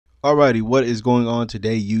Alrighty, what is going on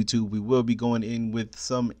today, YouTube? We will be going in with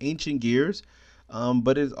some ancient gears,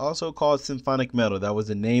 but it's also called Symphonic Metal. That was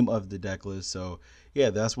the name of the deck list. So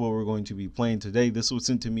yeah, that's what we're going to be playing today. This was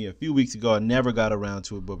sent to me a few weeks ago. I never got around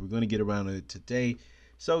to it, but we're going to get around to it today.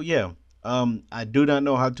 So yeah, I do not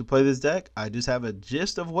know how to play this deck. I just have a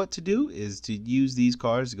gist of what to do is to use these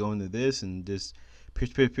cards to go into this and just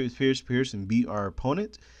pierce, and beat our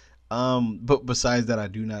opponent. But besides that, I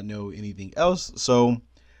do not know anything else. So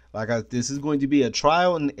this is going to be a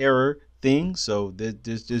trial and error thing, so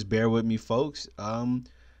just bear with me, folks.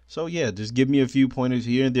 So yeah, just give me a few pointers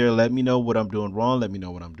here and there. Let me know what I'm doing wrong. Let me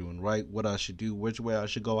know what I'm doing right. What I should do, which way I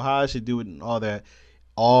should go, how I should do it, and all that.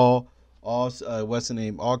 All what's the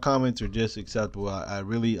name? All comments are just acceptable.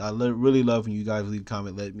 Really love when you guys leave a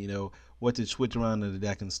comment. Let me know what to switch around in the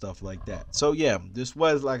deck and stuff like that. So yeah, this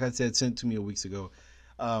was, like I said, sent to me a weeks ago.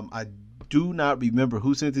 I do not remember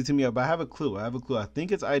who sent it to me, but I have a clue. I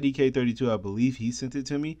think it's IDK32. I believe he sent it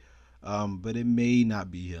to me, but it may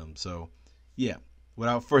not be him. So, yeah.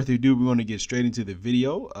 Without further ado, we're going to get straight into the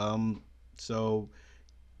video. So,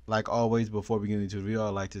 like always, before we get into the video,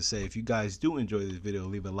 I'd like to say if you guys do enjoy this video,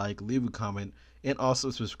 leave a like, leave a comment, and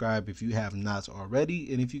also subscribe if you have not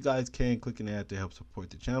already. And if you guys can, click an ad to help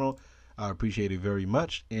support the channel. I appreciate it very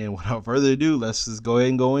much. And without further ado, let's just go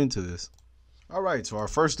ahead and go into this. All right, so our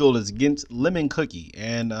first duel is against Lemon Cookie,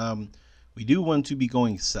 and we do want to be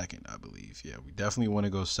going second, I believe. Yeah, we definitely want to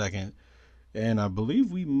go second, and I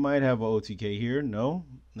believe we might have a OTK here. No,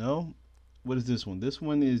 no. What is this one? This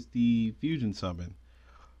one is the Fusion Summon.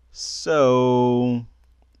 So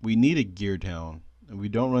we need a Gear Town, and we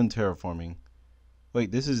don't run Terraforming.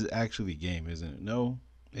 Wait, this is actually a game, isn't it? No,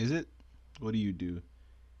 is it? What do you do?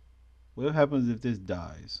 What happens if this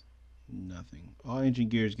dies? Nothing. All ancient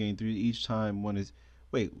gears gain 3 each time one is.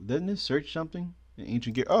 Wait, doesn't this search something? An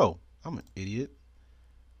ancient gear. Oh, I'm an idiot.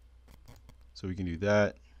 So we can do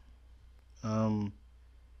that.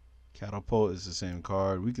 Catapult is the same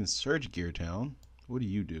card. We can search Gear Town. What do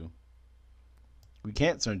you do? We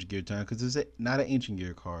can't search Gear Town because it's not an ancient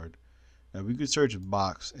gear card. Now we could search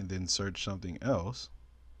box and then search something else.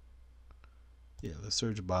 Yeah, let's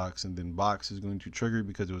search box, and then box is going to trigger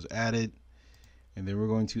because it was added. And then we're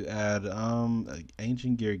going to add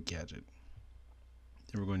ancient gear gadget.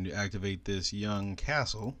 Then we're going to activate this young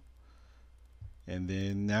castle. And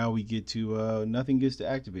then now we get to nothing gets to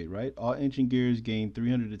activate, right? All ancient gears gain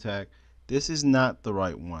 300 attack. This is not the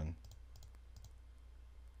right one.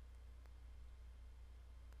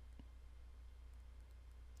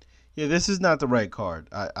 Yeah, this is not the right card.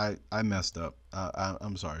 I messed up.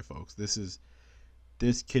 I'm sorry, folks.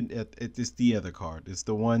 It's the other card. It's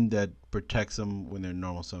the one that protects them when they're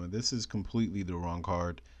normal summon. This is completely the wrong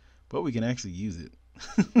card, but we can actually use it,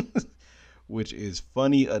 which is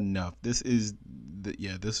funny enough. This is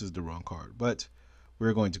the wrong card, but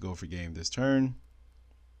we're going to go for game this turn.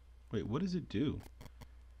 Wait, what does it do?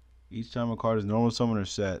 Each time a card is normal summon or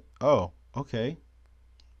set. Oh, okay.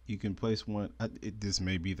 You can place one. This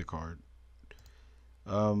may be the card.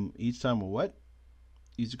 Each time a what?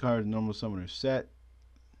 Each card is normal summon or set.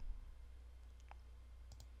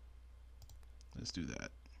 Let's do that.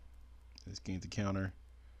 Let's gain the counter.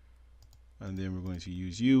 And then we're going to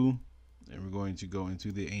use you. And we're going to go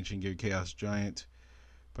into the Ancient Gear Chaos Giant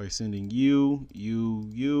by sending you,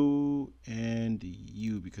 and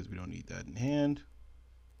you, because we don't need that in hand.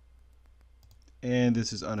 And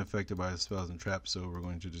this is unaffected by the spells and traps, so we're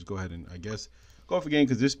going to just go ahead and, I guess, go off again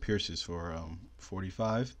because this pierces for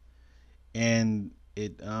 45. And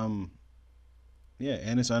it, yeah,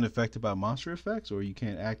 and it's unaffected by monster effects, or you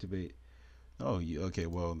can't activate. Oh, okay,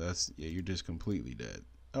 well, you're just completely dead.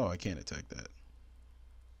 Oh, I can't attack that.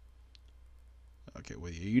 Okay,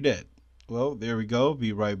 well, yeah, you're dead. Well, there we go.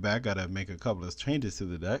 Be right back. Gotta make a couple of changes to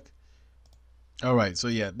the deck. All right, so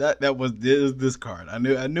yeah, that was this card. I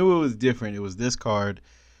knew it was different. It was this card,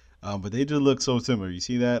 but they just look so similar. You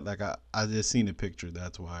see that? Like I just seen the picture.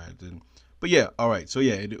 That's why I didn't. But yeah, all right. So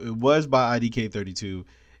yeah, it was by IDK32,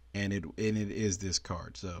 and it is this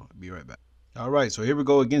card. So I'll be right back. All right, so here we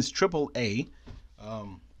go against Triple A.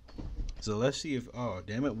 So let's see if, oh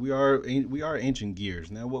damn it, we are ancient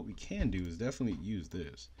gears. Now what we can do is definitely use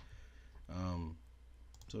this.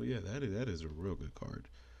 So yeah, that is a real good card.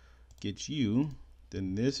 Get you.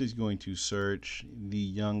 Then this is going to search the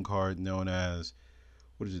young card known as,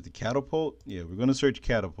 what is it, the Catapult? Yeah, we're going to search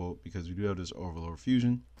Catapult because we do have this Overlord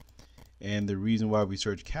Fusion. And the reason why we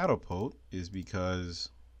search Catapult is because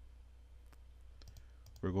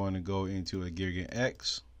we're going to go into a Geargen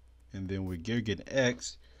X, and then with Geargen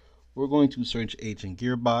X, we're going to search Ancient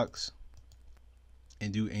Gearbox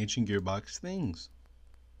and do Ancient Gearbox things.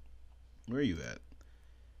 Where are you at?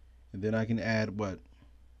 And then I can add what?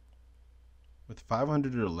 With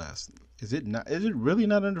 500 or less. Is it not? Is it really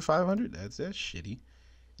not under 500? That's shitty.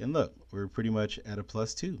 And look, we're pretty much at a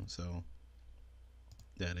 +2, so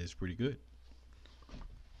that is pretty good.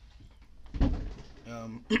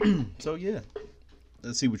 So yeah,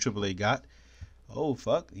 let's see what AAA got. Oh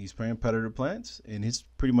fuck, he's playing Predator Plants, and it's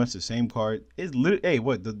pretty much the same card. It's literally, hey,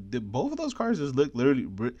 what the both of those cards just look literally.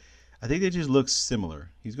 I think they just look similar.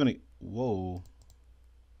 He's gonna, whoa.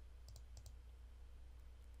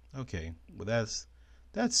 Okay, well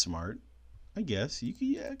that's smart, I guess. You can,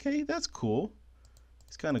 yeah, okay, that's cool.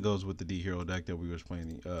 This kind of goes with the D Hero deck that we was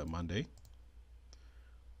playing Monday.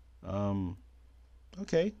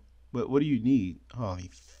 Okay, but what do you need? Holy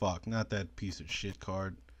fuck, not that piece of shit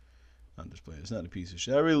card. I'm just playing. It's not a piece of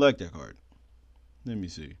shit. I really like that card. Let me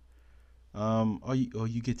see. Oh,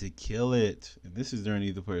 you get to kill it, and this is during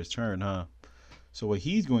either player's turn, huh? So what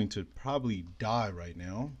he's going to probably die right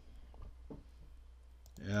now.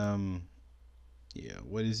 Yeah.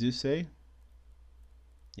 What does this say?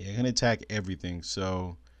 Yeah, I'm gonna attack everything.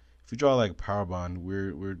 So if we draw like Power Bond,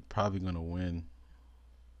 we're probably gonna win.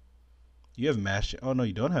 You have mass. Oh no,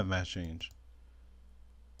 you don't have mass change.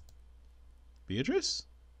 Beatrice?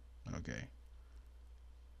 Okay.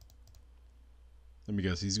 Let me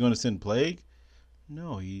guess. He's going to send Plague?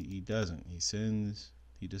 No, he doesn't.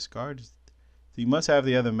 He discards. He must have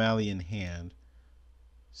the other Mally in hand.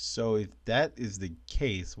 So if that is the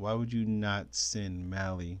case, why would you not send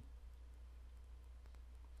Mally?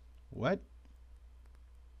 What?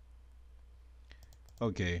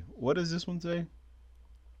 Okay, what does this one say?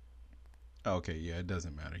 Okay, yeah, it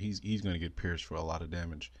doesn't matter. He's going to get pierced for a lot of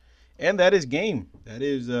damage. And that is game. That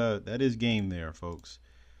is game there, folks.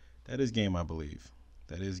 That is game, I believe.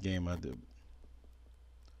 That is game, I do.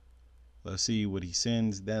 Let's see what he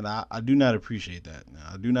sends. Then I do not appreciate that. Now,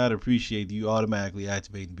 I do not appreciate you automatically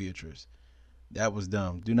activating Beatrice. That was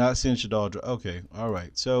dumb. Do not send Shadaldra. Okay, all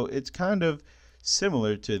right. So it's kind of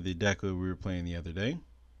similar to the deck that we were playing the other day.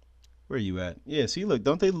 Where are you at? Yeah, see, look,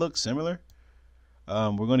 don't they look similar?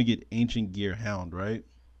 We're going to get Ancient Gear Hound, right?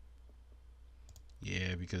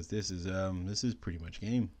 Yeah, because this is pretty much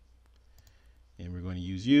game. And we're going to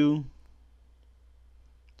use you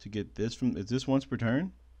to get this from, is this once per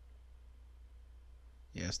turn?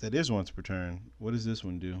 Yes, that is once per turn. What does this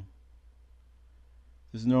one do?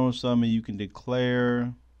 This is normal summon. You can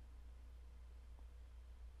declare.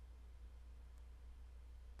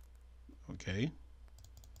 Okay.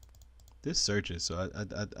 This searches, so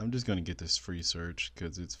I'm just going to get this free search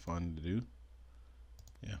because it's fun to do.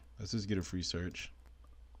 Yeah, let's just get a free search.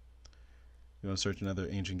 You want to search another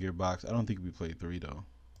Ancient Gear box? I don't think we played 3 though.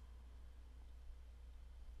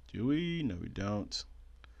 Do we? No, we don't.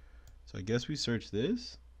 So I guess we search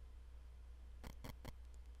this.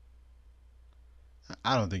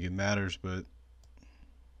 I don't think it matters, but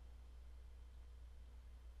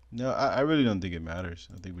no, I really don't think it matters.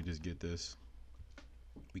 I think we just get this.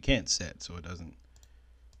 We can't set, so it doesn't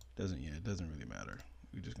really matter.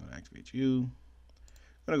 We're just gonna activate you.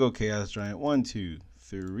 I'm gonna go Chaos Giant 1, 2,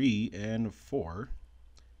 3, and 4.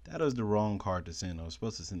 That was the wrong card to send. I was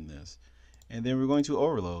supposed to send this. And then we're going to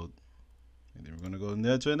overload. And then we're gonna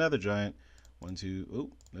go to another giant. 1, 2, oh,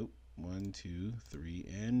 nope. 1, 2, 3,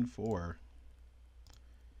 and 4.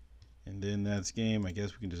 And then that's game. I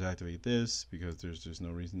guess we can just activate this because there's just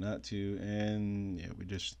no reason not to. And yeah,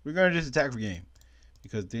 we're gonna just attack for game.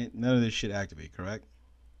 Because none of this shit activate, correct?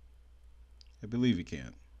 I believe it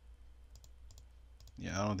can.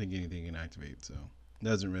 Yeah, I don't think anything can activate, so it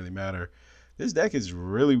doesn't really matter. This deck is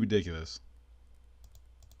really ridiculous.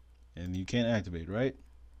 And you can't activate, right?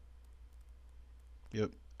 Yep.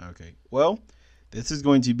 Okay. Well, this is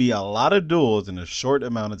going to be a lot of duels in a short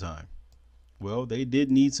amount of time. Well, they did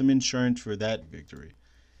need some insurance for that victory.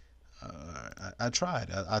 I tried.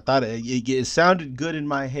 I thought it sounded good in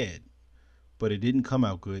my head, but it didn't come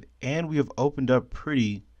out good. And we have opened up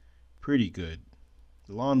pretty good.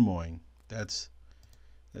 Lawn mowing. That's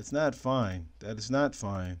not fine. That is not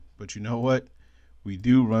fine. But you know what? We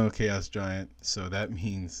do run a Chaos Giant, so that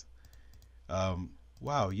means,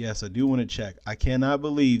 wow, yes, I do want to check. I cannot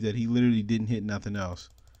believe that he literally didn't hit nothing else.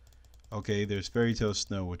 Okay, there's Fairy Tale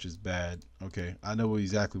Snow, which is bad. Okay, I know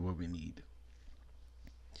exactly what we need.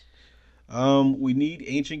 We need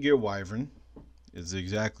Ancient Gear Wyvern. Is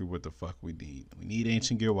exactly what the fuck we need. We need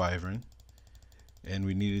Ancient Gear Wyvern, and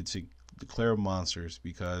we needed to declare monsters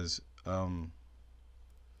because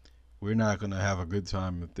we're not gonna have a good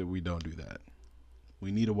time if we don't do that.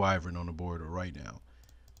 We need a Wyvern on the board right now.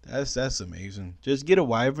 That's amazing. Just get a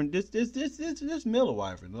Wyvern. Just mill a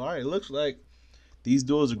Wyvern. All right, it looks like These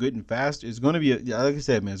duels are getting faster. It's going to be, like I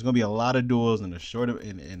said, man, it's going to be a lot of duels in a short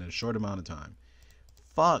amount of time.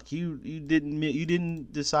 Fuck, you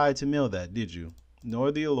didn't decide to mill that, did you?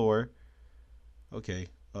 Nor the allure. Okay,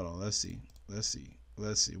 hold on. Let's see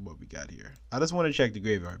what we got here. I just want to check the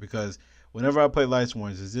graveyard because whenever I play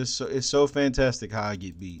Lightsworns, it's so fantastic how I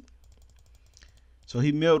get beat. So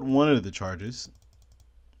he milled one of the charges,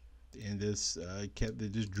 and this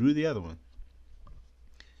just drew the other one.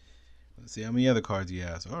 Let's see how many other cards he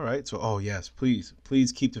has. All right, so oh yes, please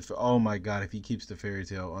keep the. Oh my God, if he keeps the fairy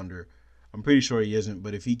tale under, I'm pretty sure he isn't.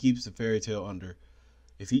 But if he keeps the fairy tale under,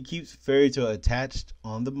 if he keeps fairy tale attached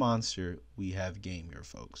on the monster, we have game here,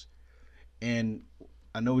 folks. And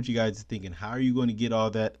I know what you guys are thinking. How are you going to get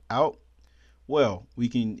all that out? Well, we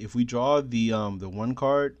can if we draw the one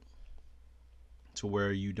card to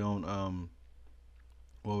where you don't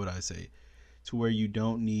what would I say? To where you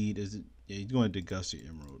don't need is it? Yeah, he's going to degust your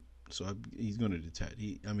emerald. So he's going to detach.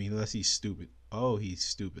 I mean, unless he's stupid. Oh, he's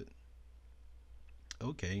stupid.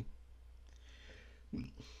 Okay.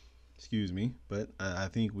 Excuse me, but I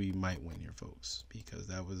think we might win here, folks, because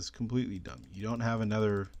that was completely dumb. You don't have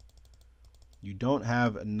another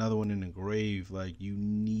one in the grave. Like, you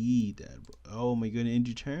need that. Oh my goodness, end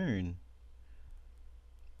your turn.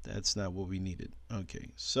 That's not what we needed. Okay,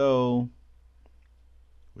 so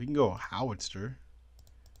we can go Howitzer.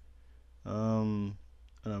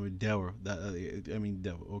 I mean Devil.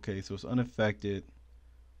 Devil. Okay, so it's unaffected.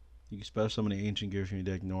 You can special summon the ancient gears from your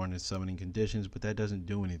deck, ignoring its summoning conditions, but that doesn't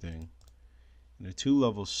do anything. And they're 2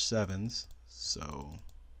 level 7s, so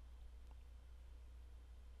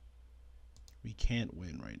we can't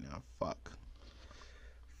win right now. Fuck.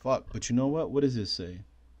 But you know what? What does this say?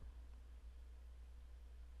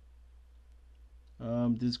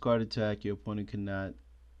 Discard attack. Your opponent cannot.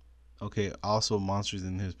 Okay. Also, monsters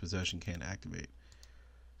in his possession can't activate.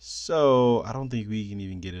 So I don't think we can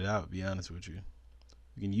even get it out. To be honest with you,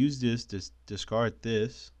 we can use this. Discard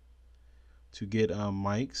this to get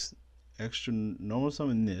Mike's extra normal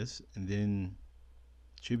summon this, and then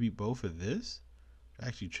tribute both of this.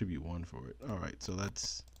 Actually, tribute one for it. All right. So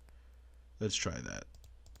let's try that.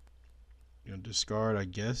 Discard. I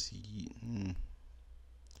guess.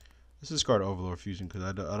 Let's discard Overlord Fusion because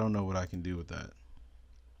I don't know what I can do with that.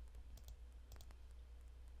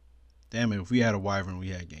 Damn it, if we had a Wyvern, we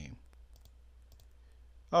had game.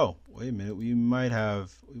 Oh, wait a minute. We might have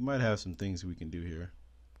some things we can do here.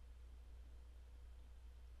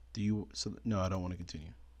 No, I don't want to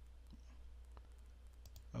continue.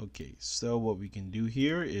 Okay, so what we can do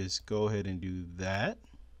here is go ahead and do that.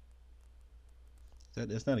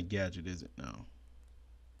 That's not a gadget, is it? No.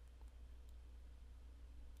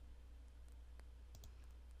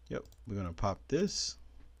 Yep, we're gonna pop this.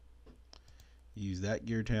 Use that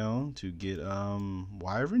gear town to get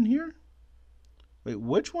Wyvern here. Wait,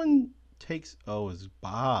 which one takes? Oh, it's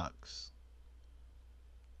box.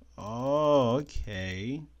 Oh,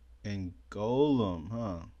 okay. And Golem,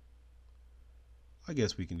 huh? I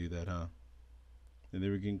guess we can do that, huh? And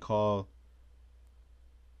then we can call.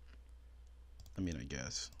 I mean, I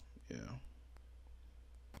guess. Yeah.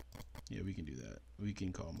 Yeah, we can do that. We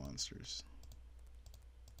can call monsters.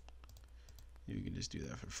 Yeah, we can just do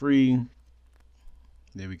that for free.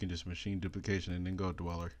 Then we can just machine duplication and then go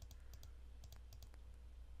Dweller.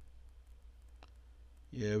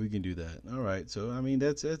 Yeah, we can do that. All right. So I mean,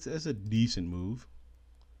 that's a decent move.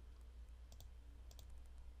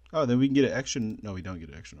 Oh, then we can get an extra. No, we don't get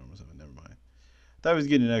an extra normal summon. Never mind. I thought we was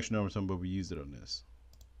getting an extra normal summon, but we used it on this.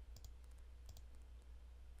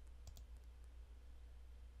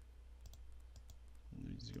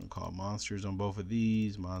 We're just gonna call monsters on both of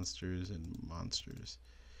these. Monsters and monsters.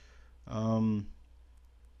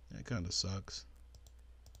 That kind of sucks.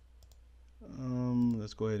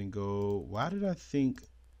 Let's go ahead and go. Why did I think?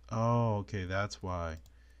 Oh, okay, that's why.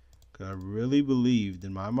 Because I really believed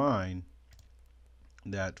in my mind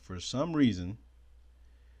that for some reason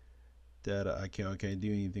that I can't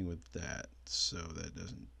do anything with that. So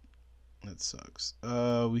that sucks.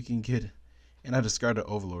 We can get, and I discarded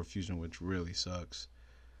Overlord Fusion, which really sucks.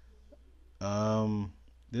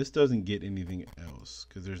 This doesn't get anything else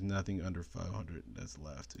because there's nothing under 500 that's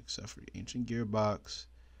left except for the Ancient Gearbox.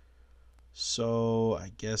 So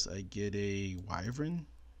I guess I get a Wyvern.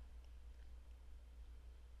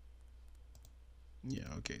 Yeah,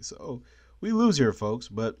 okay. So we lose here, folks,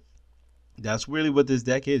 but that's really what this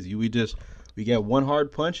deck is. We get one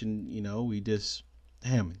hard punch and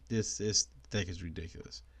damn, this deck is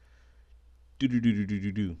ridiculous.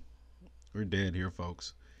 We're dead here,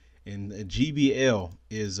 folks. And GBL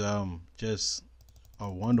is just a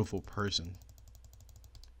wonderful person.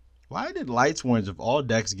 Why did Lightsworns of all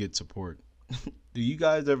decks get support? Do you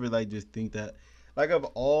guys ever like just think that, like, of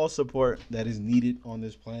all support that is needed on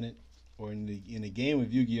this planet or in the game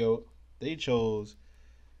of Yu-Gi-Oh, they chose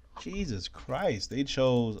Jesus Christ. They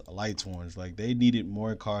chose Light Sworns. Like they needed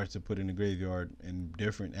more cards to put in the graveyard and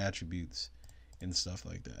different attributes and stuff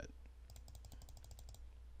like that.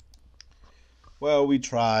 Well, we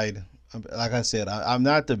tried. Like I said, I'm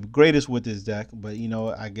not the greatest with this deck, but you know,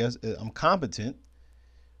 I guess I'm competent.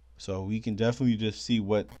 So we can definitely just see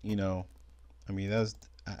what you know. I mean,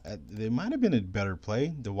 there might have been a better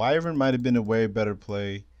play. The Wyvern might have been a way better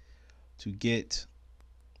play to get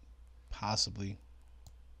possibly.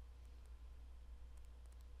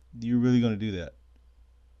 You're really going to do that?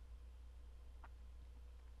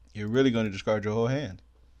 You're really going to discard your whole hand?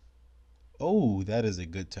 Oh, that is a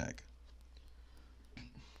good tech.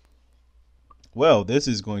 Well, this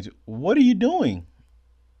is going to. What are you doing?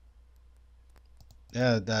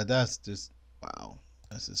 Yeah, that's just wow.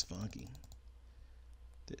 That's just funky.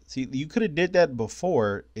 See, you could have did that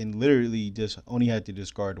before and literally just only had to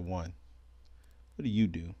discard one. What do you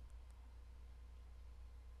do?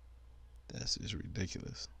 That's just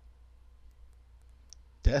ridiculous.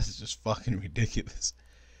 That's just fucking ridiculous.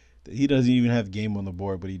 He doesn't even have game on the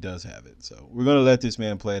board, but he does have it. So we're gonna let this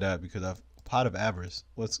man play it out because I've Pot of Avarice.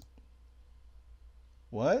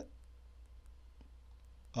 What?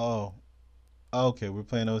 Oh, okay. We're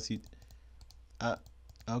playing OC.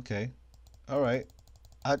 Okay. All right.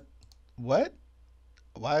 I what?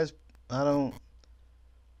 Why is I don't?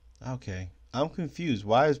 Okay. I'm confused.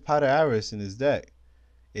 Why is Pot of Avarice in his deck?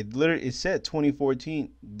 It said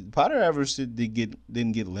 2014. Pot of Avarice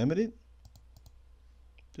didn't get limited.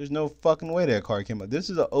 There's no fucking way that card came out. This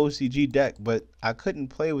is an OCG deck, but I couldn't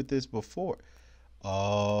play with this before.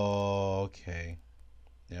 Oh, okay.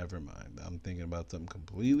 Never mind. I'm thinking about something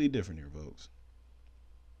completely different here, folks.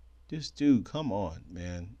 This dude, come on,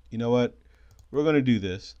 man. You know what? We're gonna do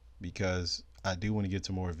this because I do want to get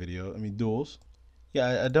to more duels.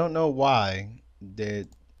 Yeah, I don't know why that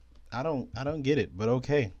I don't get it, but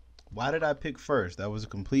okay. Why did I pick first? That was a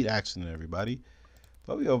complete accident, everybody.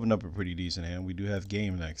 But we opened up a pretty decent hand. We do have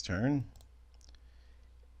game next turn.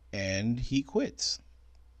 And he quits.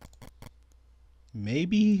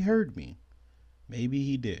 Maybe he heard me. Maybe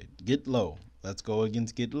he did. Get low. Let's go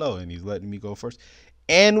against get low. And he's letting me go first.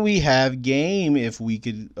 And we have game. If we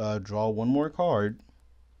could draw one more card.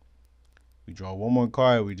 We draw one more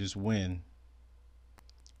card, we just win.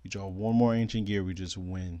 We draw one more Ancient Gear, we just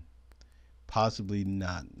win. Possibly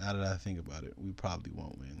not. Now that I think about it, we probably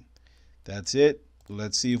won't win. That's it.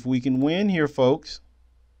 Let's see if we can win here, folks.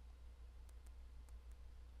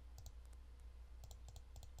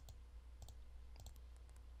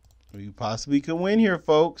 We possibly could win here,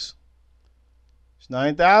 folks. It's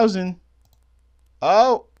 9,000.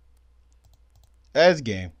 Oh, that's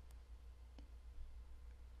game.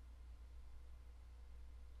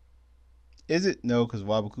 Is it? No, because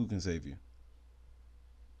Wabaku can save you.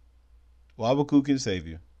 Wabaku can save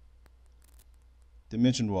you.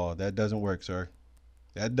 Dimension Wall. That doesn't work, sir.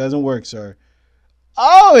 That doesn't work, sir.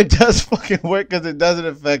 Oh, it does fucking work because it doesn't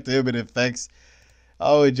affect him. It affects.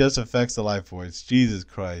 Oh, it just affects the life force. Jesus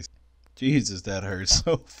Christ. Jesus, that hurts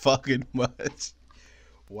so fucking much.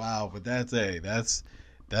 Wow, but that's his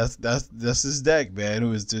deck, man. It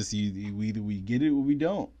was just either we get it or we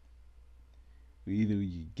don't. Either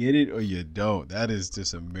you get it or you don't. That is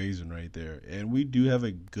just amazing right there. And we do have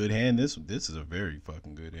a good hand. This is a very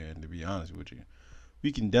fucking good hand, to be honest with you.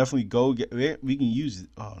 We can definitely go get. We can use it.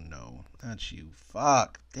 Oh no, not you.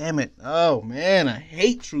 Fuck. Damn it. Oh man, I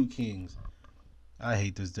hate True Kings. I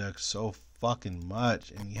hate this deck so fucking much.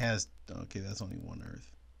 And he has. Okay, that's only one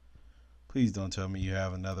Earth. Please don't tell me you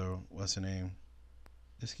have another. What's the name?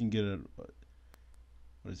 This can get a.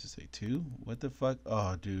 What does it say? 2? What the fuck?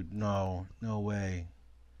 Oh, dude, no. No way.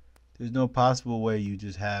 There's no possible way you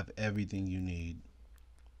just have everything you need.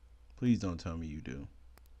 Please don't tell me you do.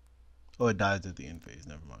 Oh, it dies at the end phase.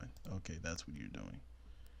 Never mind. Okay, that's what you're doing.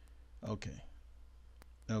 Okay.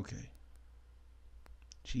 Okay.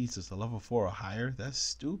 Jesus, a level 4 or higher? That's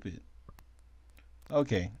stupid.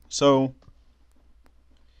 Okay, so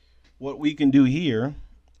what we can do here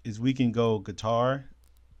is we can go guitar.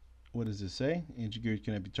 What does it say? Ancient Gears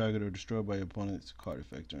cannot be targeted or destroyed by your opponent's card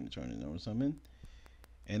effect during the turn or something.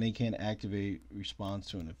 And they can't activate response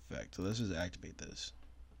to an effect. So let's just activate this.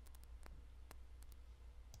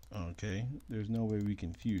 Okay, there's no way we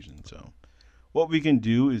can fusion. So what we can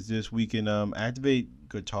do is this. We can activate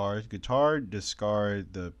guitars. Guitar,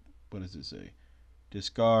 discard the, what does it say?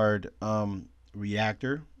 Discard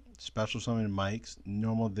reactor, special summon mics,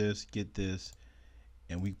 normal this, get this,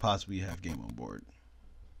 and we possibly have game on board.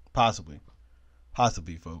 Possibly,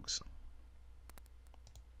 folks.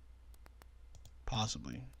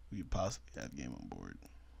 Possibly. We possibly have game on board.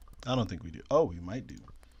 I don't think we do. Oh, we might do.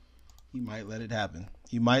 He might let it happen.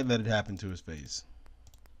 He might let it happen to his face.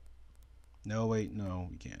 No, wait. No,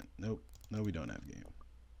 we can't. Nope. No, we don't have game.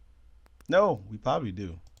 No, we probably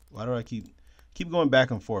do. Why do I keep going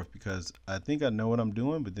back and forth? Because I think I know what I'm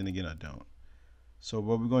doing, but then again, I don't. So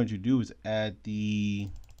what we're going to do is add the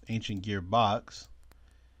Ancient Gear box.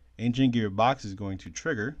 Ancient Gear box is going to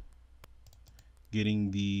trigger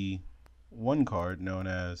getting the one card known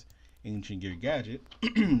as Ancient Gear Gadget.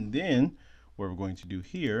 Then what we're going to do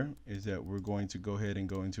here is that we're going to go ahead and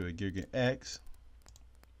go into a Gear X,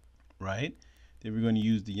 right? Then we're going to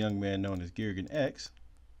use the young man known as Gear X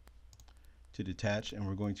to detach, and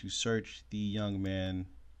we're going to search the young man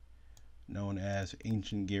known as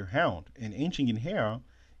Ancient Gear Hound. And Ancient Gear Hound,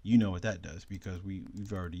 you know what that does because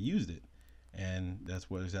we've already used it. And that's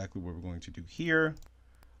exactly what we're going to do here.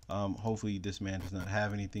 Hopefully this man does not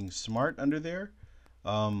have anything smart under there.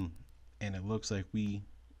 And it looks like we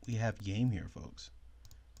have game here, folks.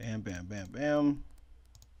 Bam, bam, bam, bam.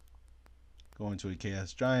 Going to a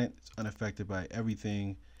Chaos Giant. It's unaffected by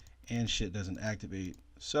everything. And shit doesn't activate.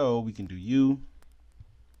 So we can do you.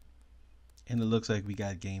 And it looks like we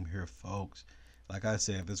got game here, folks. Like I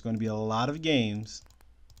said, there's going to be a lot of games.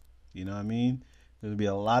 You know what I mean? There's going to be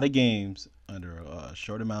a lot of games under a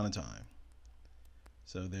short amount of time.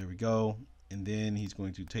 So there we go. And then he's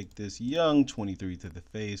going to take this young 23 to the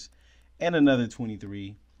face and another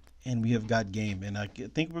 23. And we have got game. And I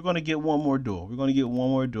think we're going to get one more duel. We're going to get one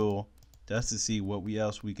more duel just to see what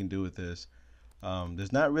else we can do with this.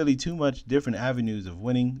 There's not really too much different avenues of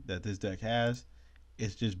winning that this deck has.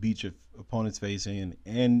 It's just beat your opponent's face in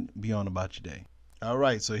and be on about your day. All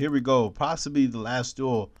right, so here we go. Possibly the last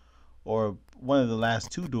duel or one of the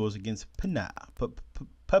last two duels against Pena.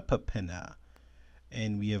 Pena.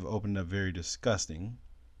 And we have opened up very disgusting.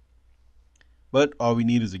 But all we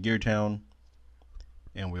need is a Gear Town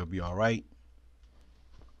and we'll be all right.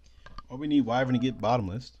 Or we need Wyvern to get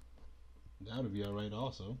bottomless. That'll be all right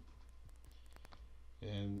also.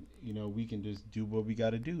 And, you know, we can just do what we got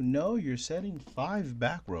to do. No, you're setting 5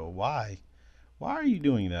 back row. Why? Why are you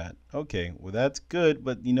doing that? Okay, well, that's good.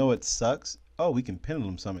 But you know what sucks? Oh, we can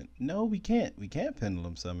Pendulum Summon. No, we can't. We can't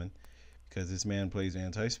Pendulum Summon because this man plays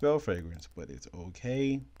Anti-Spell Fragrance. But it's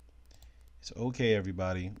okay. It's okay,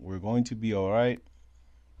 everybody. We're going to be all right.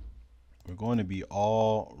 We're going to be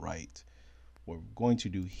all right. What we're going to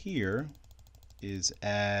do here is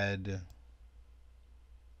add...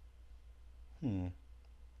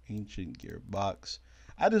 Ancient Gear box.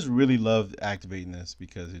 I just really love activating this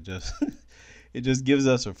because it just it just gives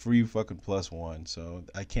us a free fucking +1, so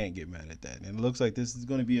I can't get mad at that. And it looks like this is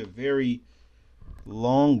going to be a very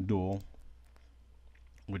long duel,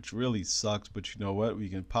 which really sucks, but you know what, we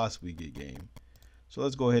can possibly get game. So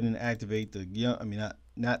let's go ahead and activate the young, I mean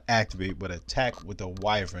not activate, but attack with the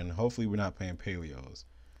Wyvern. Hopefully we're not playing Paleos.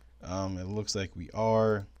 It looks like we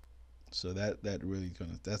are, so that's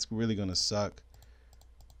really gonna suck.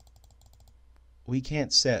 We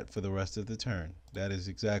can't set for the rest of the turn. That is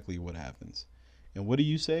exactly what happens. And what do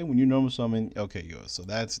you say when you normal summon? Okay, so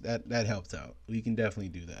that helps out. We can definitely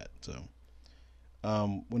do that. So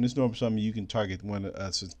when it's normal summon, you can target one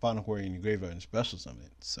Symphonic Warrior in your graveyard and special summon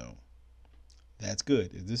it. So that's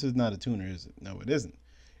good. If this is not a tuner, is it? No, it isn't.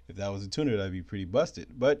 If that was a tuner, that'd be pretty busted.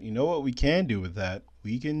 But you know what we can do with that?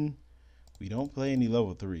 We don't play any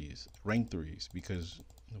level 3s, rank 3s, because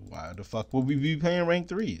why the fuck would we be playing rank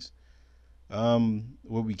 3s?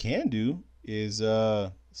 What we can do is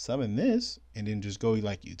summon this and then just go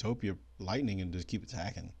like Utopia Lightning and just keep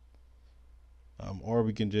attacking. Or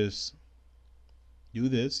we can just do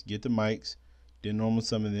this, get the mics, then normal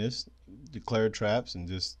summon this, declare traps, and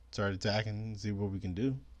just start attacking and see what we can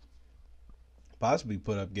do. Possibly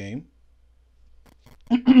put up game.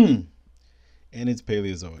 And it's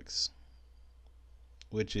Paleozoics,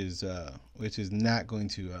 which is not going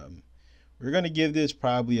to we're going to give this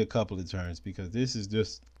probably a couple of turns because this is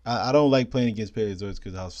just, I don't like playing against Paleozoics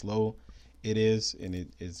because how slow it is, and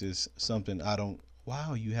it's just something I don't,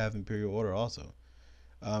 wow, you have Imperial Order also.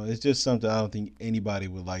 It's just something I don't think anybody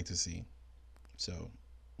would like to see. So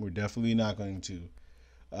we're definitely not going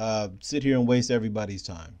to sit here and waste everybody's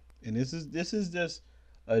time. And this is just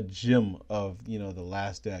a gem of, you know, the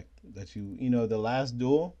last deck that the last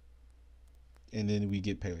duel. And then we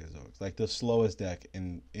get Paleozoics, like the slowest deck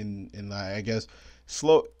in I guess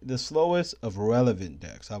the slowest of relevant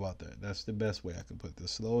decks. How about that? That's the best way I can put it. The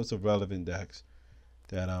slowest of relevant decks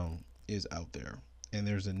that is out there. And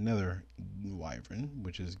there's another Wyvern,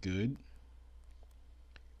 which is good.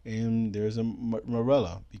 And there's a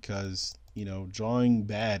Morella because, you know, drawing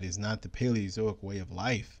bad is not the Paleozoic way of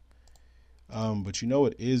life. But you know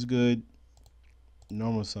what is good?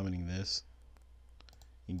 Normal summoning this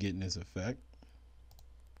and getting this effect.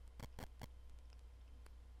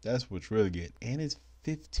 That's what's really good. And it's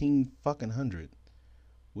 15 fucking hundred,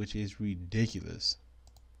 which is ridiculous.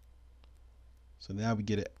 So now we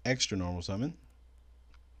get an extra normal summon.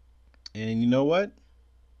 And you know what?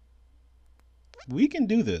 We can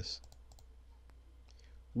do this.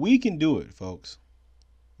 We can do it, folks.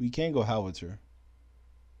 We can't go howitzer.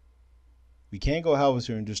 We can't go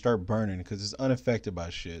howitzer and just start burning because it's unaffected by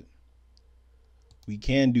shit. We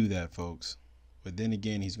can do that, folks. But then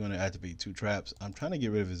again, he's going to activate 2 traps. I'm trying to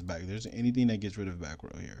get rid of his back. There's anything that gets rid of back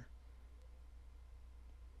row here.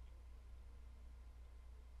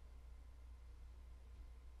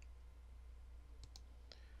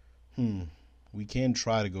 We can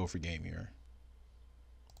try to go for game here.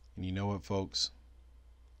 And you know what, folks?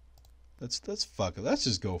 Let's fuck it. Let's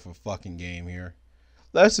just go for fucking game here.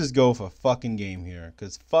 Let's just go for fucking game here.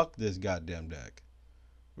 Because fuck this goddamn deck.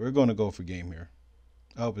 We're going to go for game here.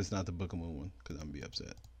 I hope it's not the Book of Moon one. Because I'm going to be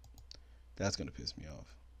upset. That's going to piss me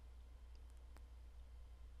off.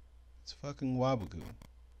 It's fucking Waboku.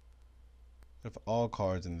 If all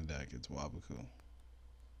cards in the deck, it's Waboku.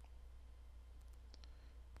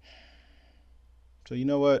 So you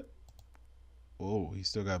know what? Oh, he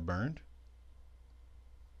still got burned?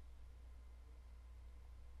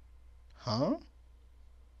 Huh?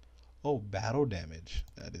 Oh, battle damage.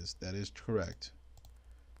 That is correct.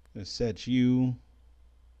 I'm gonna set you.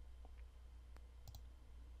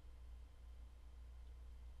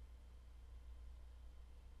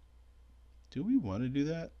 Do we want to do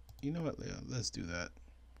that? You know what, Leah? Let's do that.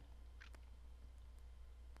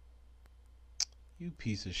 You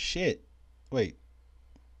piece of shit. Wait.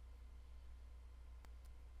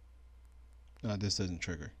 No, this doesn't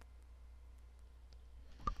trigger.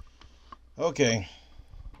 Okay.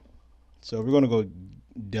 So we're going to go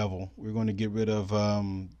devil. We're going to get rid of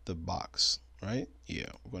the box, right? Yeah,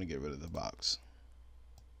 we're going to get rid of the box.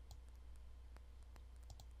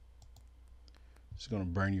 Just going to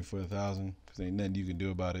burn you for 1,000 because ain't nothing you can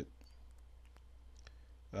do about it.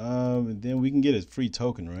 And then we can get a free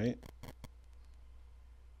token, right?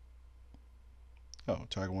 Oh,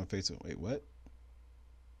 target one face. Wait, what?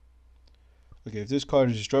 Okay, if this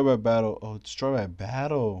card is destroyed by battle. Oh, destroyed by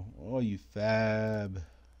battle. Oh, you fab.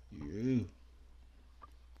 You.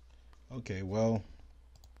 Okay, well,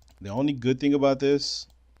 the only good thing about this,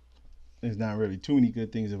 there's not really too many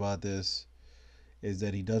good things about this, is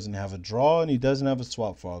that he doesn't have a draw and he doesn't have a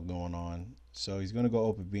swap frog going on. So he's going to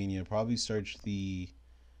go Opabenia, probably search the...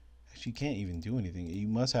 Actually, you can't even do anything. You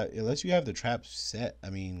must have... Unless you have the trap set.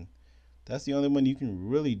 I mean, that's the only one you can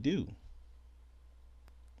really do.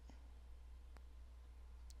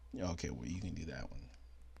 Okay, well, you can do that one.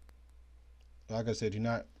 Like I said, you're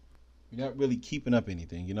not really keeping up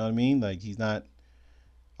anything. You know what I mean? Like, he's not...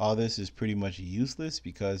 All this is pretty much useless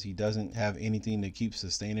because he doesn't have anything to keep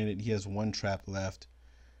sustaining it. He has 1 trap left.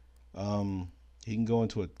 He can go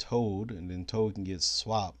into a Toad, and then Toad can get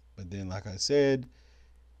swapped. But then, like I said,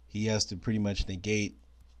 he has to pretty much negate.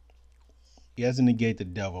 He has to negate the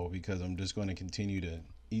devil because I'm just going to continue to.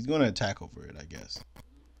 He's going to attack over it, I guess.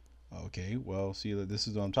 Okay, well, see, this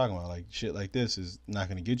is what I'm talking about. Like, shit like this is not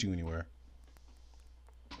going to get you anywhere.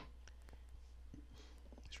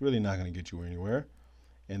 It's really not going to get you anywhere.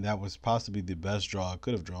 And that was possibly the best draw I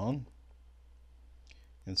could have drawn.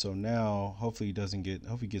 And so now, hopefully he doesn't get,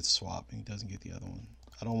 hopefully he gets swapped and he doesn't get the other one.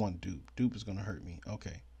 I don't want dupe. Dupe is going to hurt me.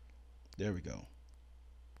 Okay. There we go.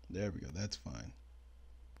 There we go. That's fine.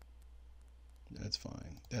 That's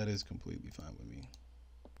fine. That is completely fine with me.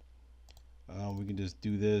 We can just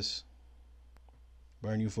do this.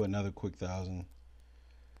 Burn you for another quick 1,000.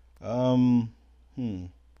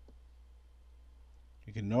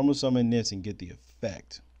 You can normal summon this and get the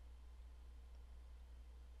effect.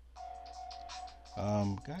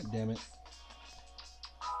 God damn it.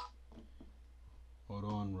 Hold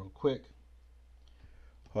on real quick.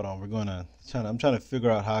 Hold on, I'm trying to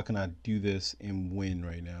figure out how can I do this and win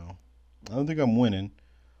right now. I don't think I'm winning,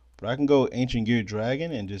 but I can go Ancient Gear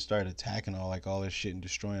Dragon and just start attacking all this shit and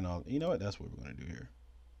destroying all. You know what? That's what we're gonna do here.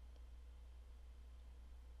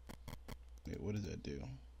 Wait, what does that do?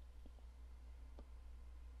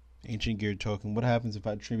 Ancient Gear token. What happens if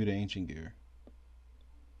I tribute to Ancient Gear?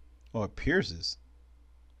 Oh, it pierces.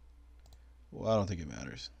 Well, I don't think it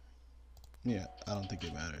matters. Yeah, I don't think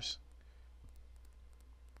it matters.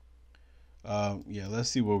 Yeah, let's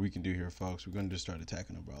see what we can do here, folks. We're going to just start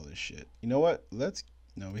attacking over all this shit. You know what?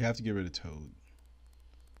 No, we have to get rid of Toad.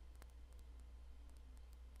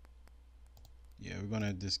 Yeah, we're going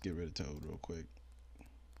to just get rid of Toad real quick.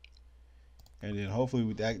 And then hopefully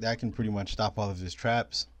with that can pretty much stop all of his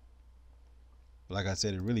traps. But like I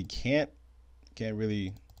said, it really can't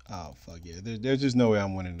really. Oh fuck yeah! There's just no way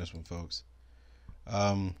I'm winning this one, folks.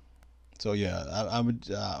 So yeah, I would.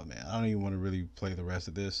 Oh man, I don't even want to really play the rest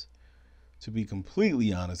of this. To be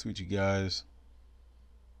completely honest with you guys.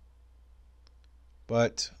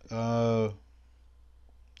 But I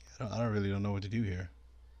really don't know what to do here.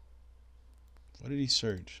 What did he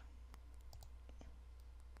search?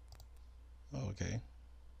 Oh, okay.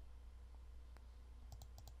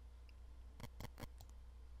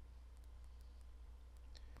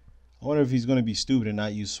 I wonder if he's going to be stupid and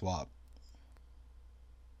not use swap.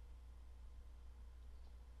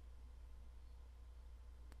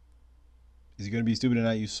 Is he going to be stupid and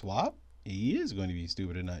not use swap? He is going to be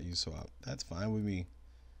stupid and not use swap. That's fine with me.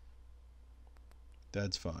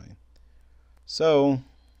 That's fine. So,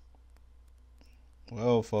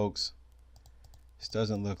 well, folks, it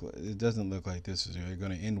doesn't look like this is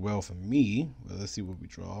going to end well for me. Well, let's see what we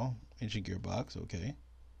draw. Ancient gearbox, okay.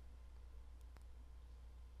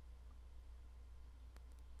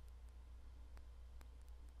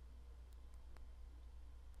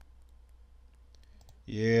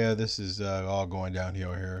 Yeah, this is all going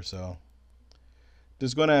downhill here. So,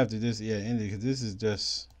 just going to have to end it because this is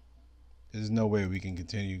just. There's no way we can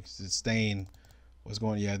continue sustain what's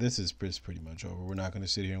going. Yeah, this is pretty much over. We're not going to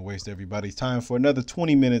sit here and waste everybody's time for another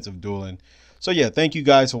 20 minutes of dueling. So yeah, thank you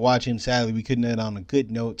guys for watching. Sadly, we couldn't end on a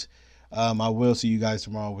good note. I will see you guys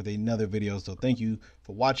tomorrow with another video. So thank you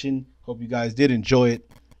for watching. Hope you guys did enjoy it.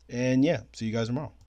 And yeah, see you guys tomorrow.